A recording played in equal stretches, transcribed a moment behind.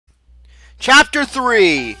Chapter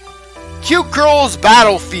 3, Cute Girl's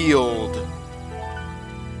Battlefield.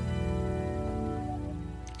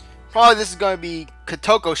 Probably this is going to be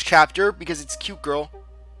Toko's chapter because it's Cute Girl.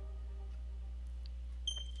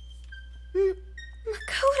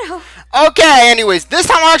 Makoto. Okay, anyways, this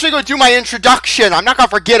time I'm actually going to do my introduction. I'm not going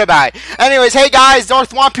to forget about it. Anyways, hey guys,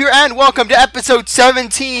 CzarThwomp here, and welcome to episode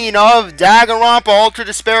 17 of Danganronpa Ultra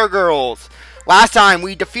Despair Girls. Last time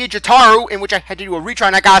we defeated Jotaro, in which I had to do a retry,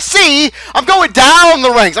 and I got a C. I'm going down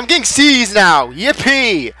the ranks. I'm getting C's now.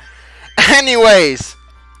 Yippee. Anyways,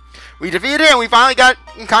 we defeated it, and we finally got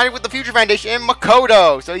in contact with the Future Foundation and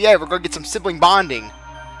Makoto. So yeah, we're going to get some sibling bonding.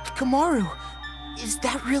 Komaru, is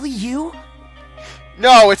that really you?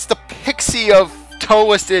 No, it's the pixie of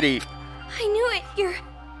Towa City. I knew it. You're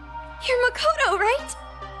Makoto, right?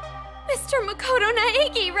 Mr. Makoto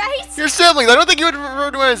Naegi, right? Your siblings. I don't think you would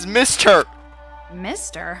refer to him as Mr.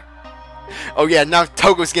 Mister? Oh yeah, now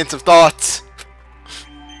Togo's getting some thoughts.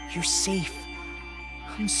 You're safe.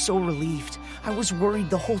 I'm so relieved. I was worried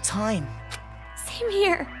the whole time. Same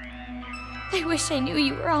here. I wish I knew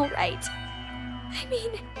you were all right. I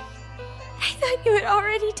mean, I thought you had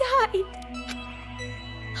already died.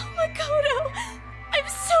 Oh, Makoto, I'm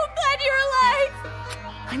so glad you're alive.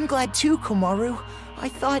 I'm glad too, Komaru. I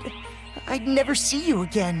thought I'd never see you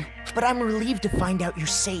again, but I'm relieved to find out you're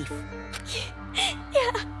safe.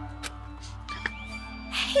 Yeah.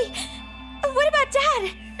 Hey, what about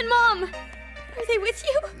Dad and Mom? Are they with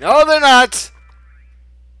you? No, they're not.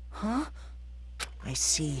 Huh? I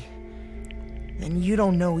see. Then you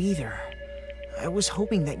don't know either. I was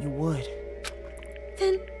hoping that you would.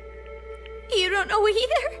 Then you don't know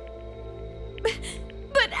either?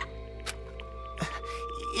 But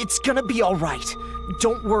it's gonna be all right.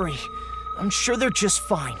 Don't worry. I'm sure they're just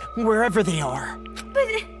fine, wherever they are. But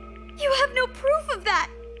you have no proof of that.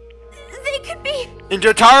 They could be In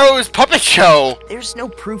Jotaro's puppet show. There's no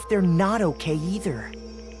proof they're not okay either.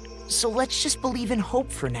 So let's just believe in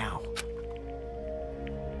hope for now.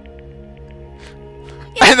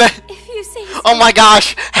 And then, if you say so. oh my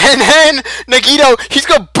gosh! And then Nagito, he's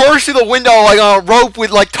gonna burst through the window like on a rope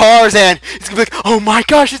with like Tarzan. He's gonna be like, "Oh my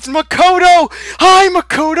gosh, it's Makoto! Hi,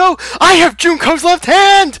 Makoto! I have Junko's left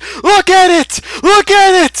hand. Look at it! Look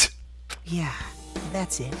at it!" Yeah,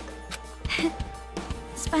 that's it.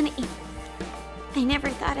 It's funny. I never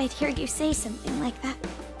thought I'd hear you say something like that.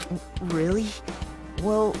 Really?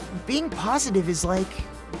 Well, being positive is like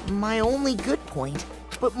my only good point.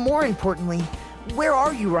 But more importantly, where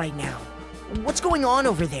are you right now? What's going on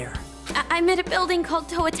over there? I'm at a building called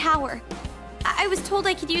Towa Tower. I was told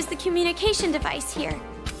I could use the communication device here.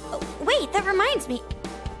 Oh, wait, that reminds me.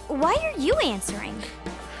 Why are you answering?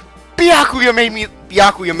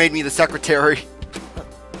 Byakuya made me the secretary.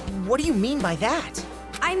 What do you mean by that?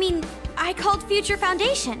 I mean, I called Future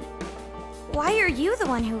Foundation. Why are you the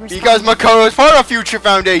one who responded? Because Makoto is part of Future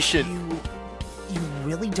Foundation. You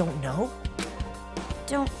really don't know?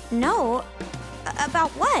 Don't know?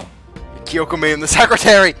 About what? Kyoko made him the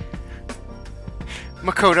secretary.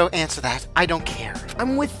 Makoto, answer that. I don't care.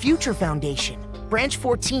 I'm with Future Foundation, Branch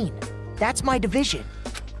 14. That's my division.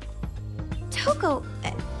 Toko,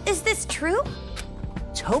 is this true?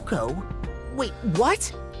 Toko? Wait,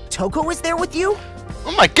 what? Toko is there with you?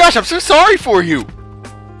 Oh my gosh, I'm so sorry for you.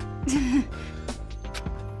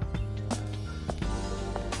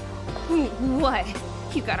 What?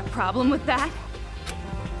 You got a problem with that?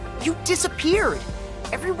 You disappeared.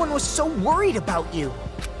 Everyone was so worried about you.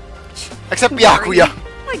 Except Byakuya.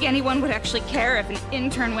 Like anyone would actually care if an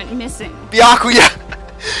intern went missing. Byakuya!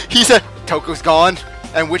 He said, Toko's gone,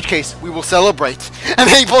 in which case we will celebrate. And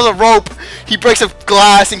then he pulls a rope, he breaks a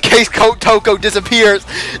glass in case Toko disappears.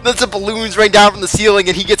 Then some balloons rain down from the ceiling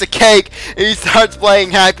and he gets a cake and he starts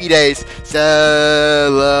playing Happy Days.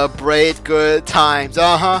 Celebrate good times.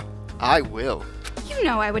 Uh-huh. I will. You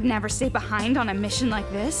know I would never stay behind on a mission like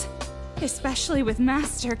this. Especially with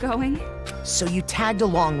Master going. So you tagged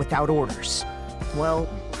along without orders. Well,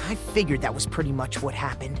 I figured that was pretty much what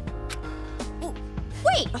happened.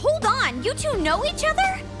 Wait, hold on. You two know each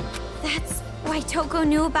other? That's why Toko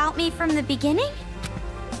knew about me from the beginning?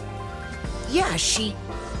 Yeah, she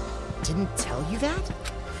didn't tell you that?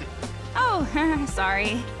 Oh,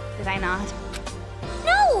 sorry. Did I not?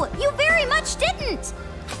 No, you very much didn't.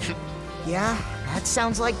 Yeah, that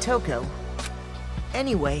sounds like Toko.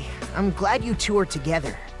 Anyway, I'm glad you two are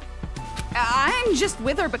together. I'm just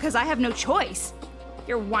with her because I have no choice.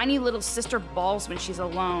 Your whiny little sister bawls when she's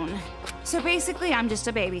alone. So basically, I'm just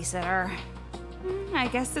a babysitter. I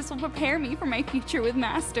guess this will prepare me for my future with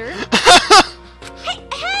Master. Hey,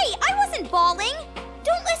 I wasn't bawling.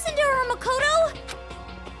 Don't listen to her, Makoto.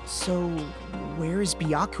 So, where is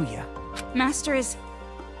Byakuya? Master is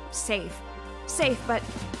safe. Safe, but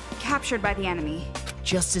captured by the enemy.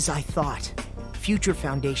 Just as I thought. Future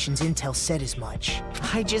Foundation's intel said as much.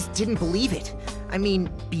 I just didn't believe it. I mean,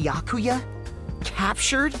 Byakuya?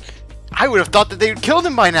 Captured? I would have thought that they'd killed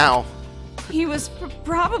him by now. He was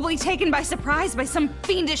probably taken by surprise by some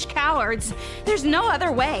fiendish cowards. There's no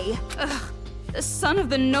other way. Ugh. The son of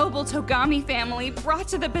the noble Togami family brought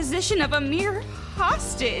to the position of a mere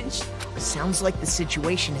hostage. Sounds like the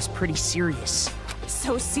situation is pretty serious.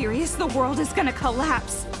 So serious the world is gonna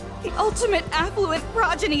collapse. The ultimate affluent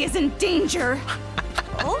progeny is in danger.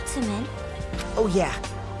 Ultimate? Oh yeah,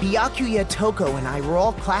 Byakuya, Toko, and I were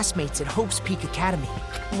all classmates at Hope's Peak Academy.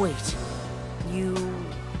 Wait,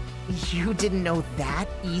 you didn't know that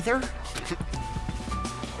either?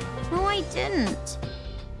 No, I didn't.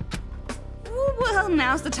 Well,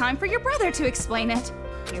 now's the time for your brother to explain it.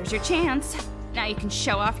 Here's your chance. Now you can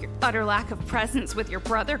show off your utter lack of presence with your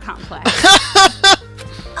brother complex.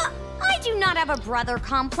 I do not have a brother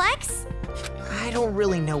complex. I don't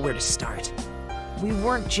really know where to start. We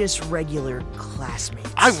weren't just regular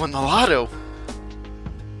classmates. I won the lotto.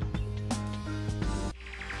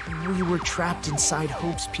 We were trapped inside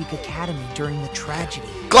Hope's Peak Academy during the tragedy.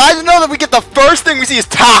 Glad to know that we get the first thing we see is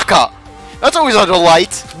Taka. That's always a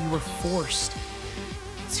delight. We were forced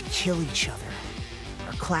to kill each other.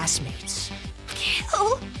 Our classmates.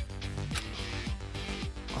 Kill?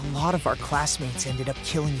 A lot of our classmates ended up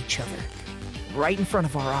killing each other. Right in front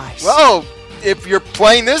of our eyes. Well, if you're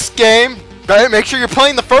playing this game, better make sure you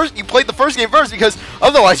played the first game first, because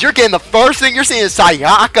otherwise you're getting the first thing you're seeing is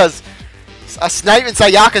a snipe in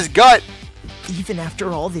Sayaka's gut. Even after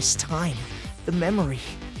all this time, the memory,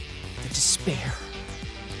 the despair,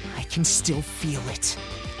 I can still feel it.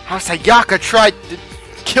 How Sayaka tried to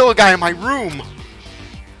kill a guy in my room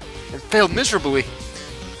and failed miserably.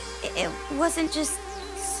 It wasn't just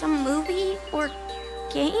some movie or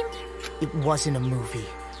game? It wasn't a movie.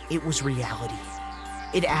 It was reality.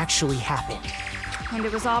 It actually happened. And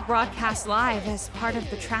it was all broadcast live as part of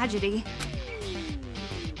the tragedy.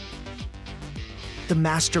 The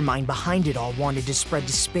mastermind behind it all wanted to spread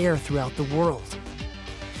despair throughout the world.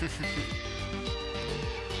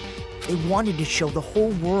 They wanted to show the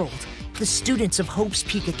whole world, the students of Hope's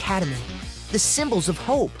Peak Academy, the symbols of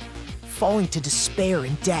hope, falling to despair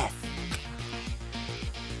and death.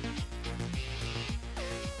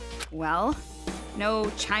 Well, no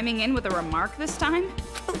chiming in with a remark this time?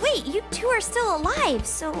 But wait, you two are still alive,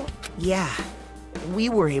 so... Yeah, we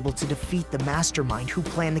were able to defeat the mastermind who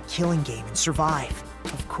planned the killing game and survive.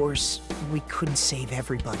 Of course, we couldn't save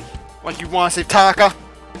everybody. Like you want to save Taka?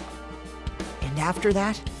 And after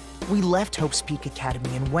that, we left Hope's Peak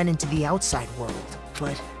Academy and went into the outside world.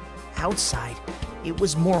 But outside, it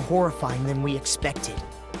was more horrifying than we expected.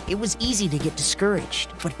 It was easy to get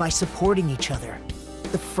discouraged, but by supporting each other,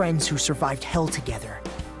 the friends who survived hell together,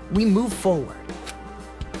 we moved forward.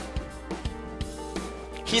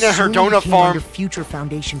 Hina, her Soon we donut came farm. under Future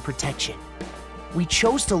Foundation protection. We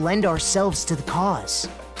chose to lend ourselves to the cause,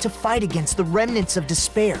 to fight against the remnants of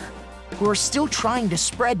despair, who are still trying to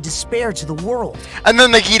spread despair to the world. And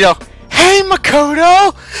then Nagito, hey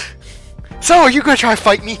Makoto! So are you going to try to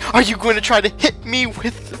fight me? Are you going to try to hit me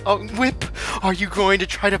with a whip? Are you going to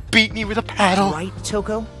try to beat me with a paddle? Right,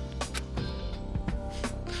 Toko?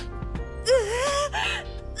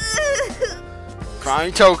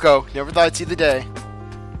 Crying Toko. Never thought I'd see the day.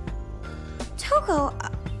 Toko,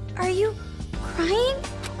 are you crying?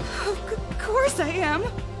 Of course I am.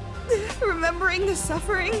 Remembering the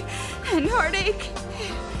suffering and heartache.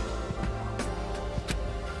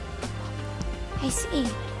 I see.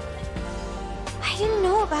 I didn't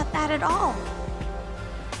know about that at all.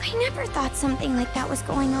 I never thought something like that was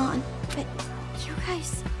going on. But you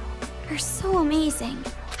guys are so amazing.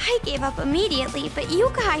 I gave up immediately, but you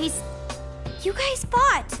guys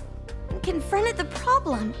fought and confronted the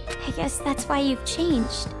problem. I guess that's why you've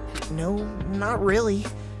changed. No, not really.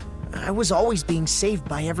 I was always being saved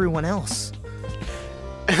by everyone else.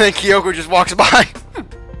 And then Kyoko just walks by.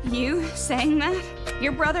 You saying that?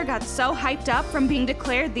 Your brother got so hyped up from being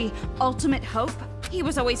declared the ultimate hope. He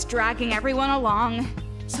was always dragging everyone along.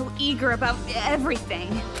 So eager about everything.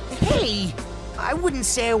 Hey, I wouldn't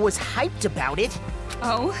say I was hyped about it.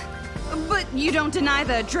 Oh? But you don't deny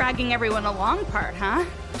the dragging everyone along part, huh?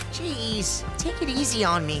 Jeez, take it easy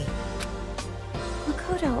on me.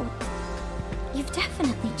 Makoto, you've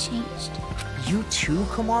definitely changed. You too,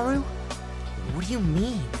 Komaru? What do you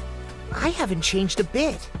mean? I haven't changed a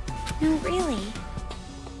bit. No, really.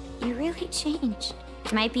 You really changed.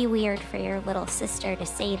 It might be weird for your little sister to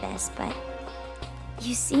say this, but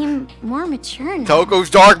you seem more mature now. Toko's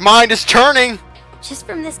dark mind is turning. Just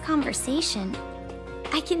from this conversation,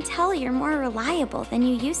 I can tell you're more reliable than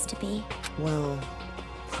you used to be. Well,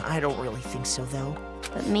 I don't really think so, though.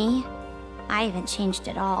 But me? I haven't changed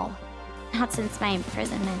at all. Not since my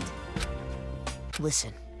imprisonment.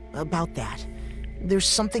 Listen, about that, there's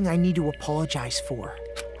something I need to apologize for.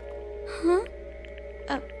 Huh?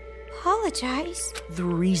 Apologize? The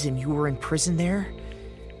reason you were in prison there,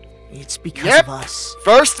 it's because of us.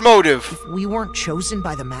 First motive. If we weren't chosen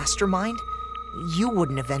by the mastermind, you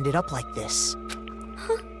wouldn't have ended up like this.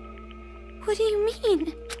 Huh? What do you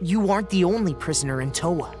mean? You aren't the only prisoner in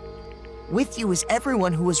Towa. With you is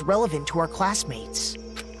everyone who is relevant to our classmates.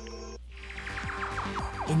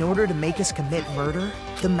 In order to make us commit murder,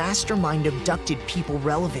 the mastermind abducted people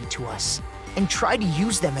relevant to us and tried to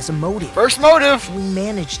use them as a motive. First motive! We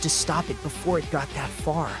managed to stop it before it got that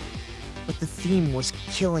far, but the theme was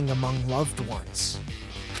killing among loved ones.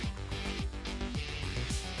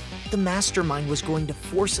 The mastermind was going to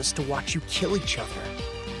force us to watch you kill each other,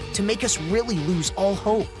 to make us really lose all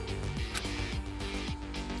hope.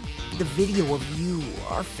 The video of you,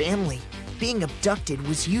 our family, being abducted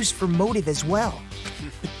was used for motive as well.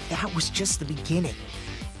 But that was just the beginning.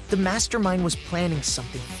 The mastermind was planning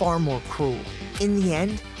something far more cruel. In the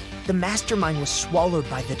end, the mastermind was swallowed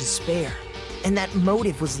by the despair, and that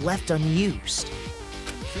motive was left unused.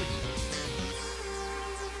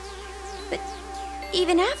 But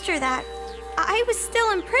even after that, I was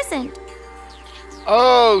still imprisoned.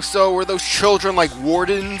 Oh, so were those children like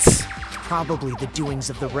wardens? Probably the doings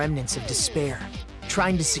of the remnants of despair,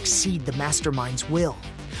 trying to succeed the mastermind's will.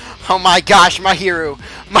 Oh my gosh, Mahiru.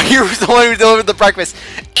 Mahiru's the one who delivered the breakfast.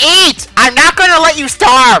 Eat! I'm not gonna let you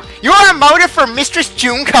starve! You're a motive for Mistress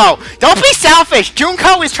Junko! Don't be selfish!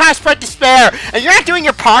 Junko is trying to spread despair, and you're not doing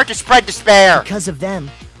your part to spread despair! Because of them,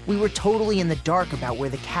 we were totally in the dark about where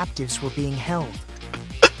the captives were being held.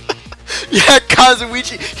 Yeah,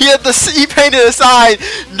 Kazuichi, he painted a sign,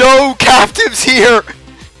 "No captives here!"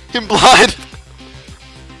 in blood.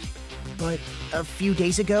 But a few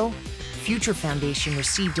days ago, Future Foundation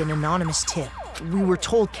received an anonymous tip. We were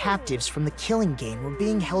told captives from the Killing Game were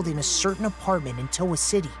being held in a certain apartment in Towa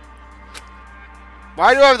City.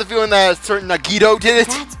 Why do I have the feeling that a certain Nagito did it?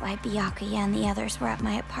 That's why Byakuya and the others were at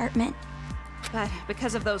my apartment. But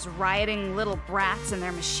because of those rioting little brats and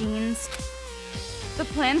their machines, the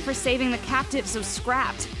plan for saving the captives was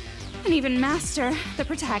scrapped. And even Master, the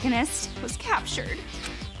protagonist, was captured.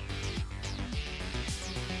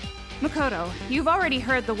 Makoto, you've already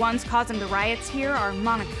heard the ones causing the riots here are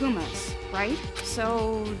Monokumas, right?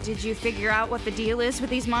 So, did you figure out what the deal is with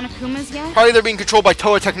these Monokumas yet? Probably they're being controlled by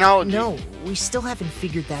Toa technology. No, we still haven't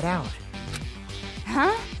figured that out.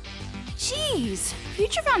 Huh? Jeez,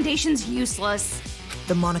 Future Foundation's useless.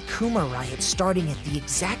 The Monokuma riot starting at the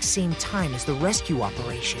exact same time as the rescue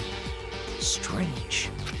operation. Strange.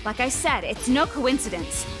 Like I said, it's no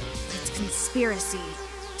coincidence. It's conspiracy.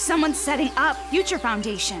 Someone's setting up Future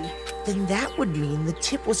Foundation. Then that would mean the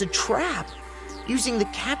tip was a trap, using the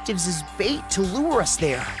captives as bait to lure us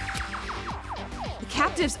there. The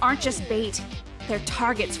captives aren't just bait. They're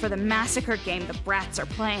targets for the massacre game the brats are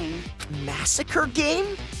playing. Massacre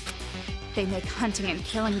game? They make hunting and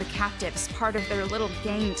killing the captives part of their little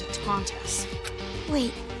game to taunt us.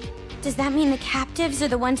 Wait, does that mean the captives are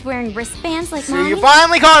the ones wearing wristbands like So Mommy? you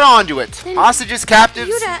finally caught on to it. Then Hostages, captives.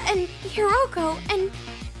 Yuta and Hiroko and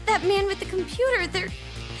that man with the computer, they're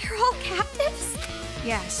all captives?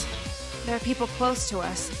 Yes, there are people close to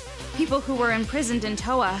us. People who were imprisoned in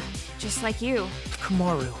Towa, just like you.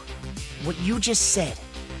 Komaru, what you just said,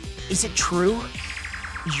 is it true?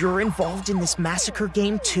 You're involved in this massacre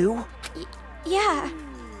game too? Yeah.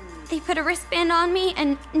 They put a wristband on me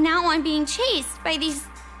and now I'm being chased by these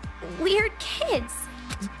weird kids.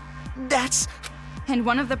 That's... And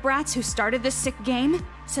one of the brats who started this sick game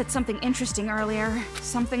said something interesting earlier.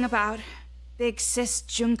 Something about Big Sis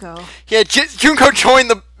Junko. Yeah, Junko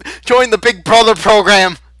joined the Big Brother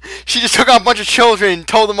program. She just took on a bunch of children and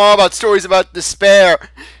told them all about stories about despair.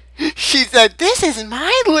 She said, "This is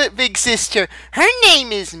my big sister. Her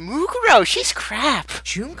name is Muguro. She's crap."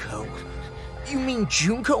 Junko? You mean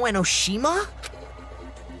Junko Enoshima?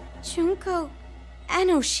 Junko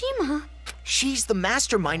Enoshima? She's the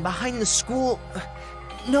mastermind behind the school...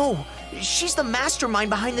 No, she's the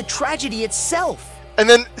mastermind behind the tragedy itself. And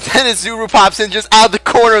then Izuru pops in just out of the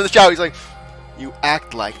corner of the shower. He's like, "You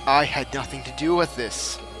act like I had nothing to do with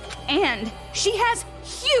this." And she has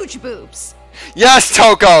huge boobs. Yes,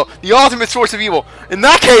 Toko, the ultimate source of evil. In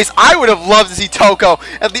that case, I would have loved to see Toko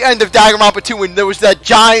at the end of Danganronpa 2 when there was that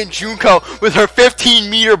giant Junko with her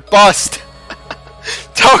 15-meter bust.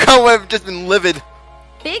 Toko would have just been livid.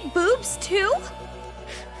 Big boobs too?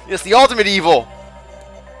 Yes, the ultimate evil.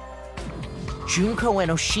 Junko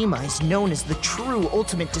Enoshima is known as the true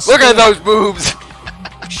ultimate despair. Look at those boobs!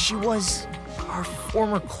 She was our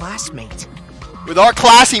former classmate. With our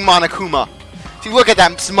classy Monokuma. See, look at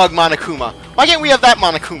that smug Monokuma. Why can't we have that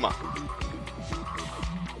Monokuma?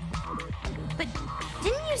 But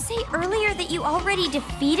didn't you say earlier that you already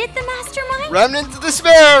defeated the mastermind? Remnants of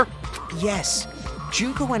despair! Yes,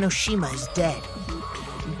 Junko Enoshima is dead.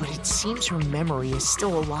 But it seems her memory is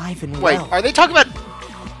still alive and Wait, well. are they talking about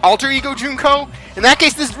alter ego Junko? In that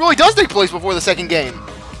case, this really does take place before the second game.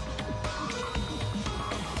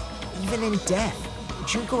 Even in death,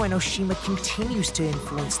 Junko Enoshima continues to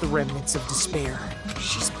influence the remnants of despair.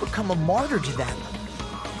 She's become a martyr to them.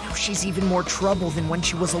 Now she's even more trouble than when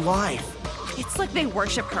she was alive. It's like they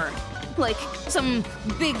worship her. Like some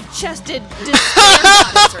big-chested despair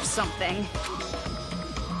goddess or something.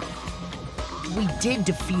 We did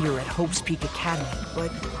defeat her at Hope's Peak Academy, but,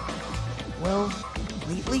 well,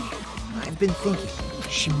 lately, I've been thinking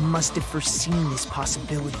she must have foreseen this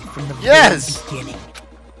possibility from the very beginning.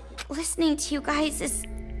 Listening to you guys is...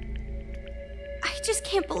 I just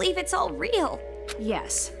can't believe it's all real.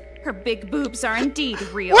 Yes, her big boobs are indeed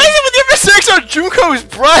real. Why is it with different sex on Junko's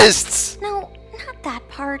breasts? No, not that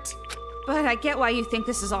part. But I get why you think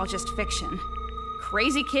this is all just fiction.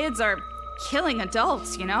 Crazy kids are killing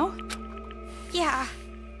adults, you know? Yeah.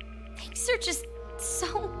 Things are just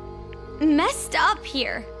so messed up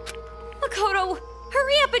here. Makoto,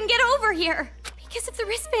 hurry up and get over here. Because of the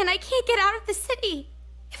wristband, I can't get out of the city.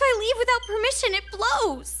 If I leave without permission, it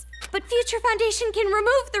blows. But Future Foundation can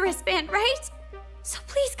remove the wristband, right? So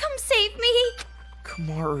please come save me.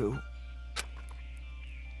 Komaru.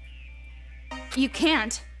 You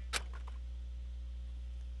can't.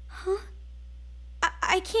 Huh?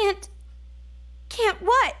 I can't... Can't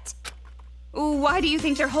what? Why do you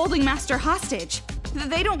think they're holding Master hostage?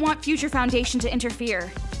 They don't want Future Foundation to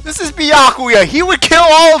interfere. This is Byakuya. He would kill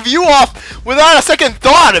all of you off without a second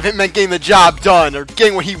thought if it meant getting the job done or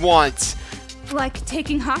getting what he wants. Like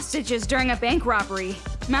taking hostages during a bank robbery.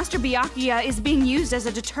 Master Byakuya is being used as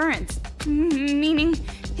a deterrent. Meaning,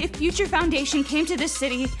 if Future Foundation came to this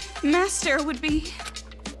city, Master would be...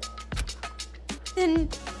 Then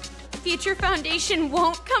Future Foundation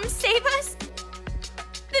won't come save us?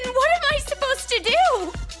 Then what am I supposed to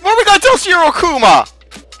do? What are we gonna tell Shirokuma?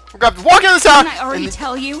 We're gonna have to walk in this house. Didn't I already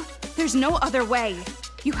tell you? There's no other way.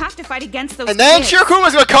 You have to fight against those And then kids.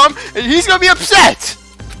 Shirokuma's gonna come and he's gonna be upset.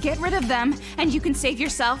 Get rid of them, and you can save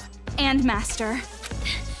yourself and Master.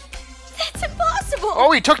 That's impossible!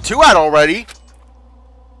 Oh, he took 2 out already.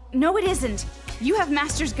 No, it isn't. You have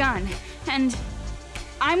Master's gun, and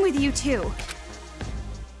I'm with you too.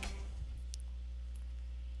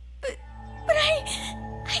 But I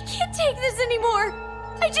can't take this anymore.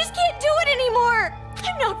 I just can't do it anymore.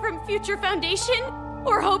 I'm not from Future Foundation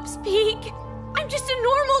or Hope's Peak. I'm just a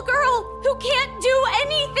normal girl who can't do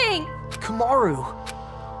anything. Komaru.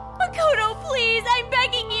 Makoto, please, I'm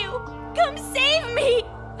begging you. Come save me.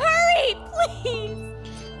 Hurry, please.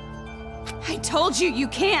 I told you you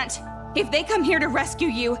can't. If they come here to rescue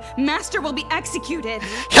you, Master will be executed.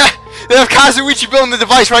 Yeah, they have Kazuichi building the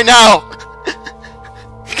device right now.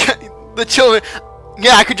 The children.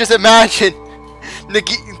 Yeah, I could just imagine.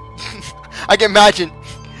 I can imagine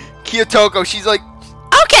Toko. She's like,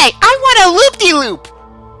 okay, I want a loop-de-loop.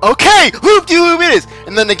 Okay, loop-de-loop it is.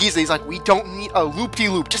 And then Nagisa, he's like, we don't need a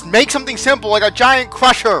loop-de-loop. Just make something simple like a giant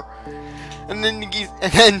crusher. And then Nagisa,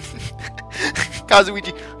 and then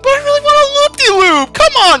Kazuichi, but I really want a loop-de-loop.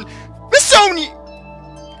 Come on, Miss Sonia.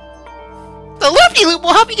 The loop-de-loop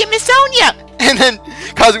will help you get Miss Sonia. And then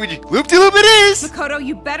Kazuichi, loop-de-loop it is. Makoto,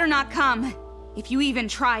 you better not come. If you even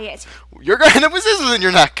try it. You're gonna end up with scissors in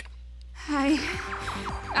your neck.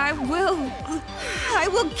 I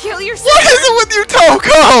will kill your sister. What is it with you,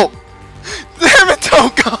 Toko? Damn it,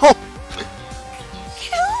 Toko.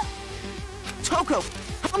 Kill? Toko,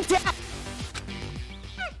 calm down.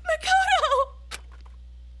 Makoto!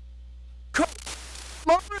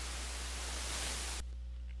 Komaru.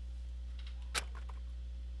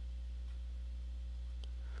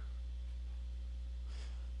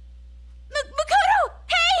 Makoto!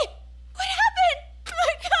 Hey! What happened?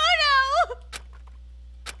 Makoto!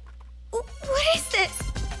 What is this?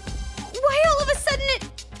 Why all of a sudden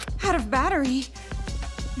it... Out of battery?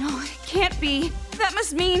 No, it can't be. That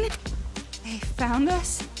must mean they found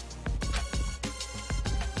us.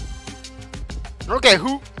 Okay,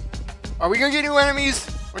 who? Are we gonna get new enemies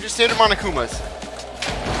or just standard Monokumas?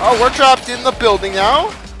 Oh, we're trapped in the building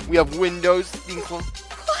now. We have windows being closed.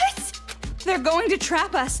 What? They're going to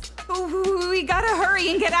trap us. We gotta hurry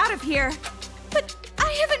and get out of here. But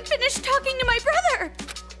I haven't finished talking to my brother.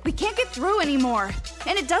 We can't get through anymore.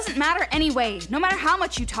 And it doesn't matter anyway, no matter how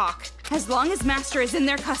much you talk. As long as Master is in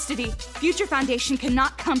their custody, Future Foundation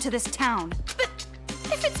cannot come to this town. But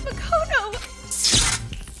if it's Makoto...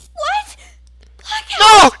 What?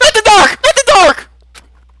 No! Not the dark! Not the dark!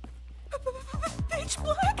 Pitch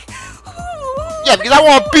black? Yeah, because I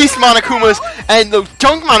want beast Monokumas and the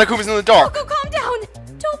junk Monokumas in the dark. Toko, calm down.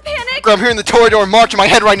 Don't panic. I'm hearing the Torador march in my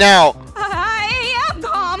head right now. I am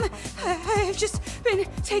calm. I've just been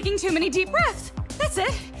taking too many deep breaths. That's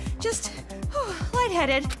it. Just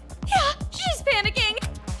lightheaded. Yeah, she's panicking.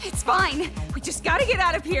 It's fine. We just gotta get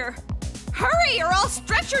out of here. Hurry, or I'll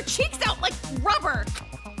stretch your cheeks out like rubber.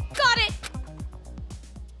 Got it.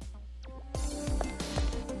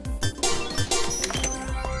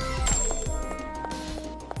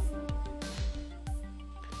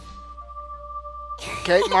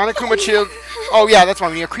 Okay, Monokuma child. Oh yeah, that's why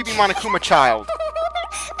we need a creepy Monokuma child.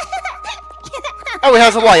 Oh, it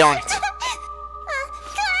has a light on it.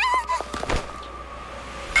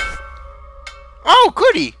 Oh,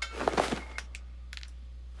 goody.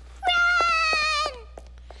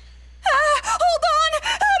 Hold on!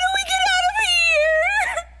 How do we get out of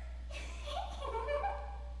here?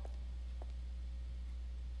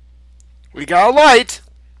 We got a light.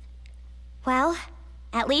 Well,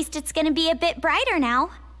 at least it's gonna be a bit brighter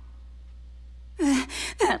now.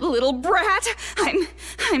 That little brat!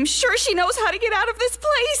 I'm sure she knows how to get out of this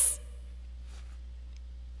place!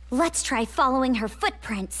 Let's try following her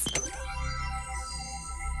footprints.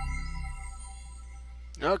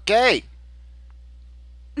 Okay.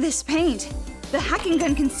 This paint. The hacking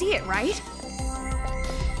gun can see it, right?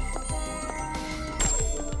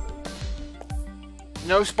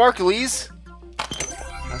 No sparklies.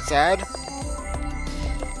 That's sad.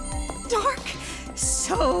 Dark.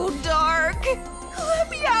 So dark. Let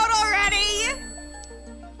me out already!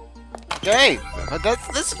 Okay, but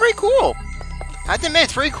this is pretty cool. I have to admit,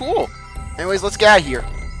 it's pretty cool. Anyways, let's get out of here.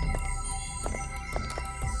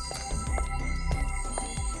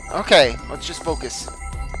 Okay, let's just focus.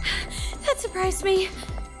 That surprised me.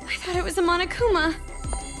 I thought it was a Monokuma.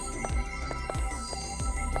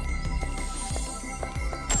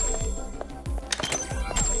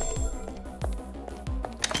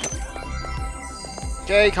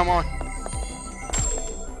 Okay, come on.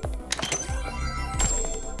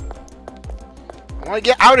 I want to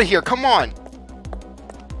get out of here. Come on.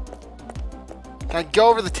 Can I go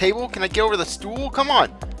over the table? Can I get over the stool? Come on.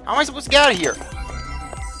 How am I supposed to get out of here?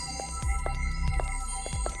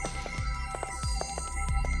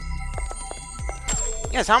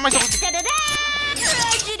 Yes, how am I supposed to...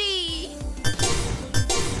 Tragedy!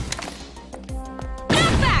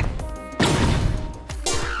 Back!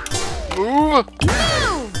 Move?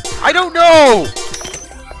 I don't know!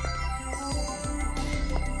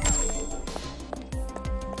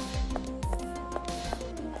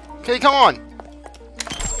 Okay, come on.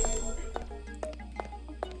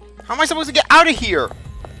 How am I supposed to get out of here?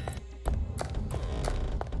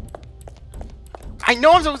 I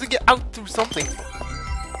know I'm supposed to get out through something.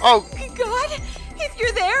 Oh, God, if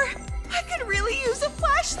you're there, I could really use a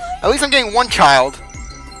flashlight. at least I'm getting one child.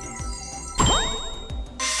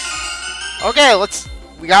 Okay,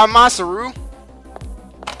 we got Masaru.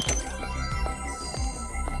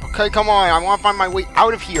 Okay, come on, I want to find my way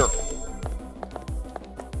out of here.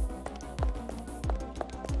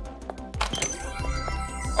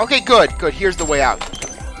 Okay, good, here's the way out.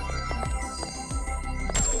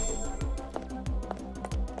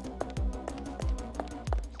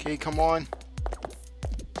 Okay, come on.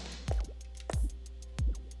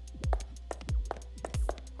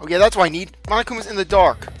 Oh yeah, that's what I need. Monokuma's in the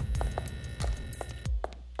dark.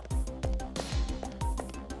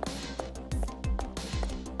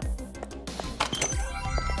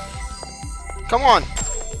 Come on.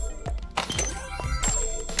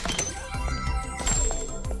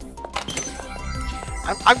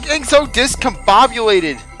 I'm getting so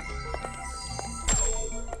discombobulated.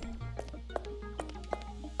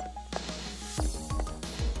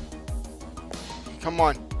 Come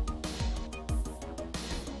on.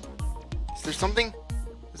 Is there something?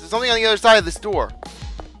 Is there something on the other side of this door?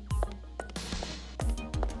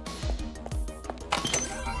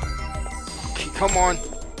 Okay, come on.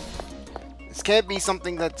 This can't be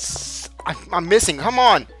something that's... I'm missing. Come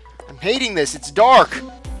on. I'm hating this. It's dark.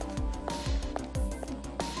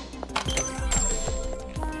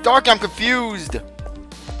 Dark, I'm confused.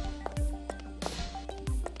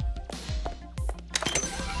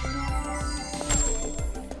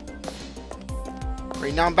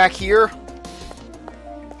 Right now I'm back here.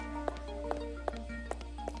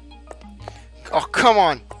 Oh, come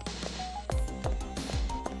on.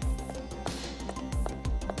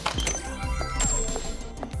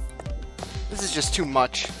 This is just too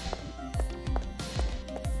much.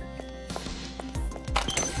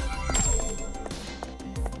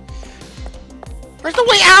 Where's the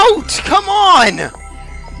way out? Come on!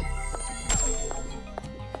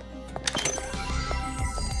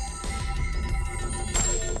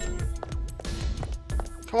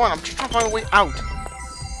 Come on, I'm just trying to find a way out.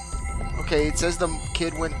 Okay, it says the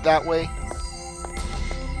kid went that way.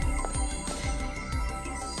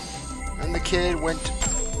 And the kid went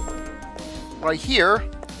right here.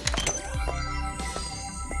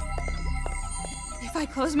 If I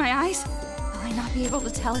close my eyes, will I not be able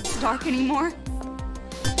to tell it's dark anymore?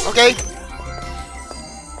 Okay.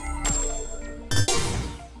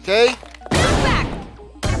 Okay. Back!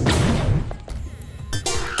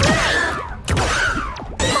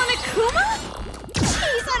 Monokuma?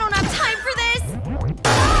 Jeez, I don't have time for this!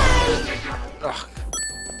 Bye! Ugh.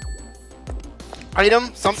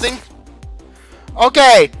 Item? Something?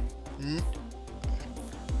 Okay.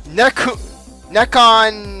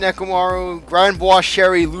 Komaru, Grand Bois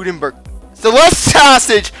Sherry, Ludenberg. Celeste's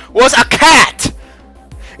hostage was a cat!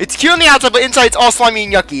 It's cute on the outside, but inside it's all slimy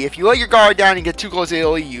and yucky. If you let your guard down and get too close,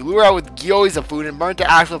 it'll eat you. Lure out with gyoza of food and burn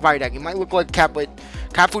to ash with fire deck. It might look like cat, but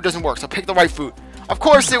cat food doesn't work, so pick the right food. Of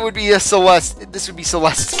course it would be a Celeste. This would be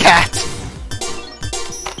Celeste's cat.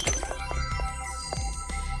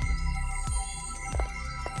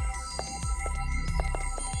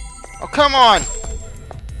 Oh, come on!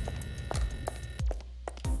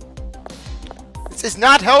 This is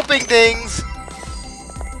not helping things!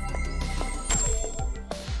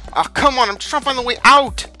 Oh, come on, I'm just trying to find the way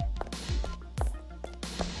out!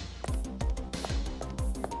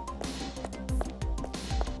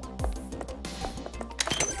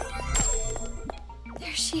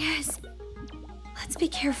 There she is. Let's be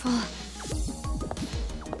careful.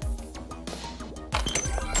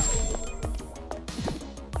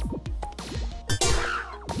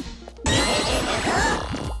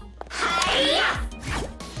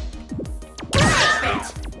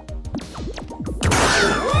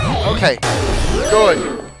 Okay, good.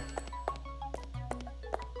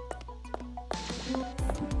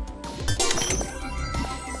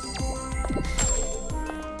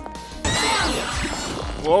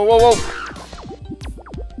 Whoa, whoa, whoa.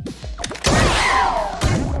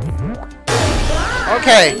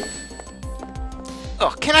 Okay.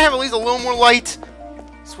 Oh, can I have at least a little more light?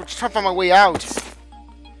 So we're just trying to find my way out.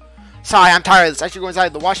 Sorry, I'm tired of this. I should go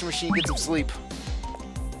inside the washing machine and get some sleep.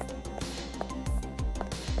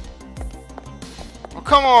 Oh,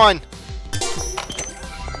 come on!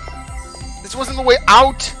 This wasn't the way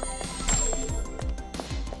out!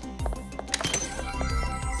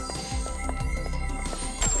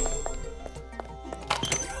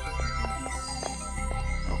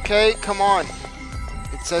 Okay, come on.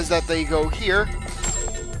 It says that they go here.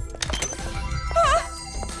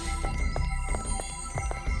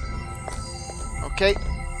 Okay.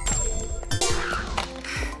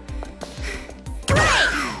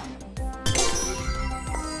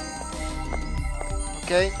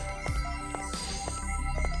 Okay.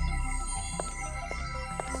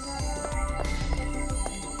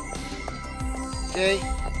 Okay.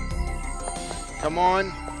 Come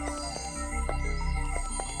on.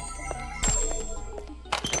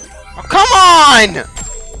 Oh, come on!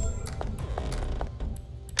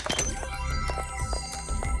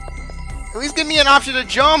 At least give me an option to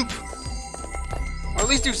jump! Or at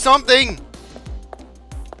least do something!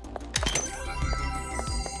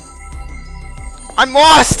 I'm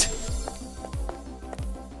lost!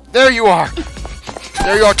 There you are!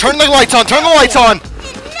 There you are! Turn the lights on! Turn the lights on!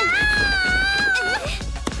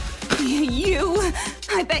 You!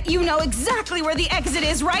 I bet you know exactly where the exit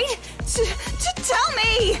is, right? Tell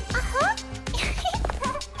me! Uh-huh.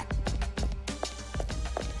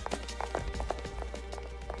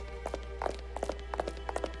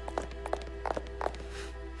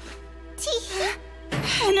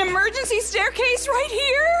 An emergency staircase right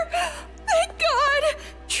here? Thank God!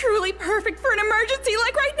 Truly perfect for an emergency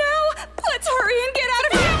like right now! Let's hurry and get out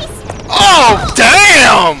of here! Oh,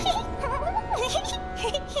 damn!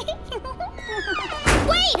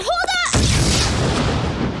 Wait, hold up!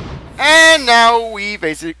 And now we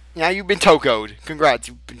basically... Now you've been Toko'd. Congrats,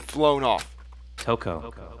 you've been flown off.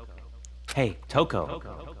 Toko. Hey, Toko.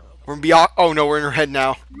 We're in Byakuya. Oh no, we're in her head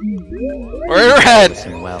now. We're in her head!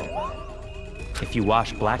 Listen well. If you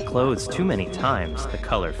wash black clothes too many times, the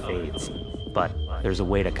color fades. But there's a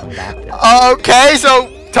way to combat this. Okay, so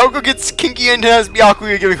Toko gets kinky and has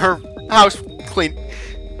Byakuya giving her house clean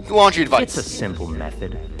laundry advice. It's a simple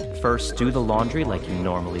method. First, do the laundry like you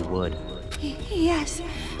normally would. Yes,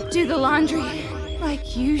 do the laundry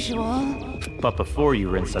like usual. But before you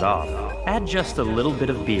rinse it off, add just a little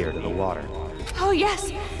bit of beer to the water. Oh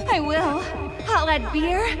yes, I will. I'll add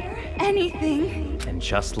beer, anything. And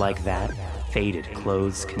just like that, faded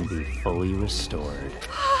clothes can be fully restored.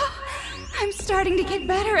 I'm starting to get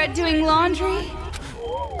better at doing laundry.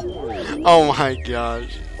 Oh my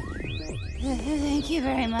gosh. Thank you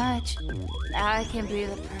very much. Now I can be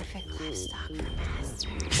the perfect livestock for master.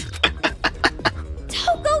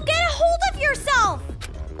 Toko, get a hold of yourself!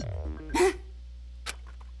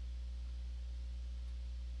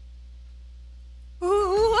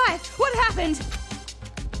 What? What happened?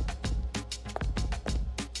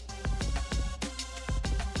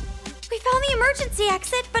 We found the emergency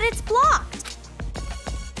exit, but it's blocked.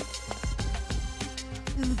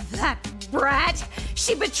 That brat!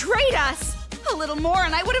 She betrayed us! A little more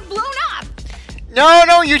and I would have blown up!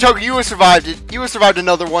 No, you Toko, you would have survived it. You would have survived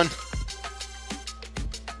another one.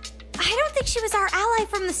 I don't think she was our ally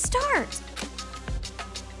from the start.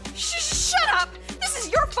 Shut up! This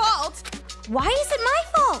is your fault! Why is it my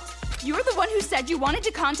fault? You're the one who said you wanted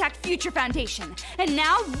to contact Future Foundation, and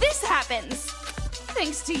now this happens!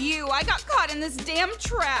 Thanks to you, I got caught in this damn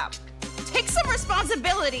trap. Take some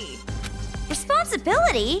responsibility!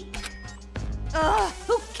 Responsibility? Ugh,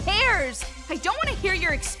 who cares? I don't want to hear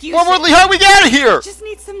your excuses. Well, Woodley, how do we get out of here? Just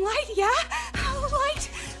need some light, yeah? Light!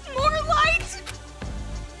 More light!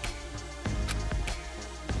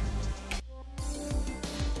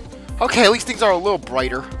 Okay, at least things are a little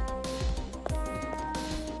brighter.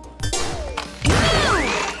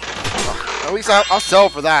 At least I'll sell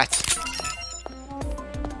for that.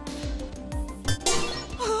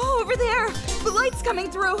 Oh, over there! The light's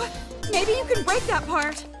coming through! Maybe you can break that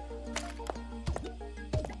part.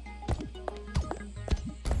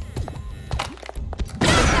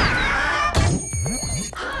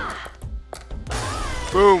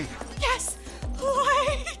 Boom. Yes!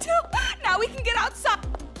 Light! Now we can get outside!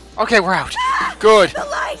 Okay, we're out. Good. The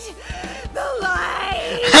light! The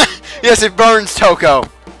light! Yes, it burns, Toko.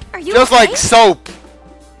 Are you Just okay? like soap.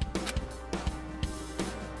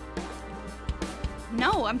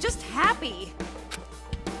 No, I'm just happy.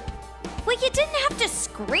 Well, you didn't have to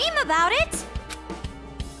scream about it.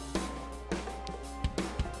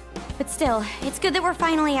 But still, it's good that we're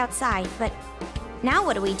finally outside, but now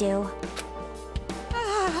what do we do?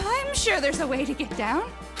 I'm sure there's a way to get down.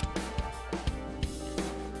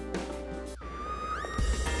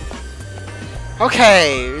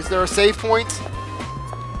 Okay, is there a save point?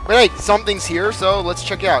 Wait, something's here, so let's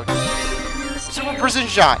check it out. Super precision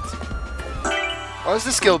shot. What does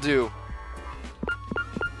this skill do?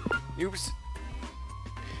 Oops.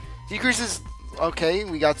 Decreases. Okay,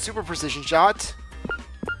 we got super precision shot.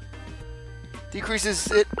 Decreases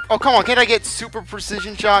it. Oh, come on, can't I get super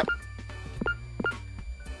precision shot?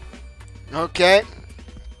 Okay.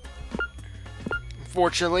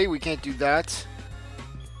 Unfortunately, we can't do that.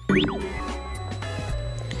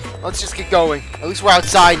 Let's just get going. At least we're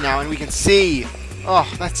outside now and we can see. Oh,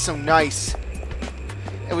 that's so nice.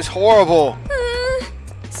 It was horrible.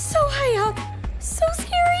 So high up. So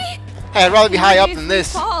scary. Hey, I'd rather be high up If than we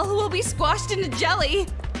this. fall, we'll be squashed into jelly.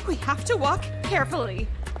 We have to walk carefully.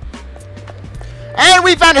 And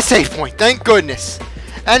we found a save point. Thank goodness.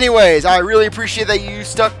 Anyways, I really appreciate that you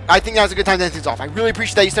stuck. I think that was a good time to end things off. I really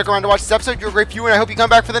appreciate that you stuck around to watch this episode. You're a great viewer, and I hope you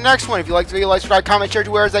come back for the next one. If you like the video, like, subscribe, comment, share,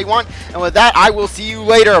 do whatever you want. And with that, I will see you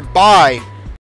later. Bye.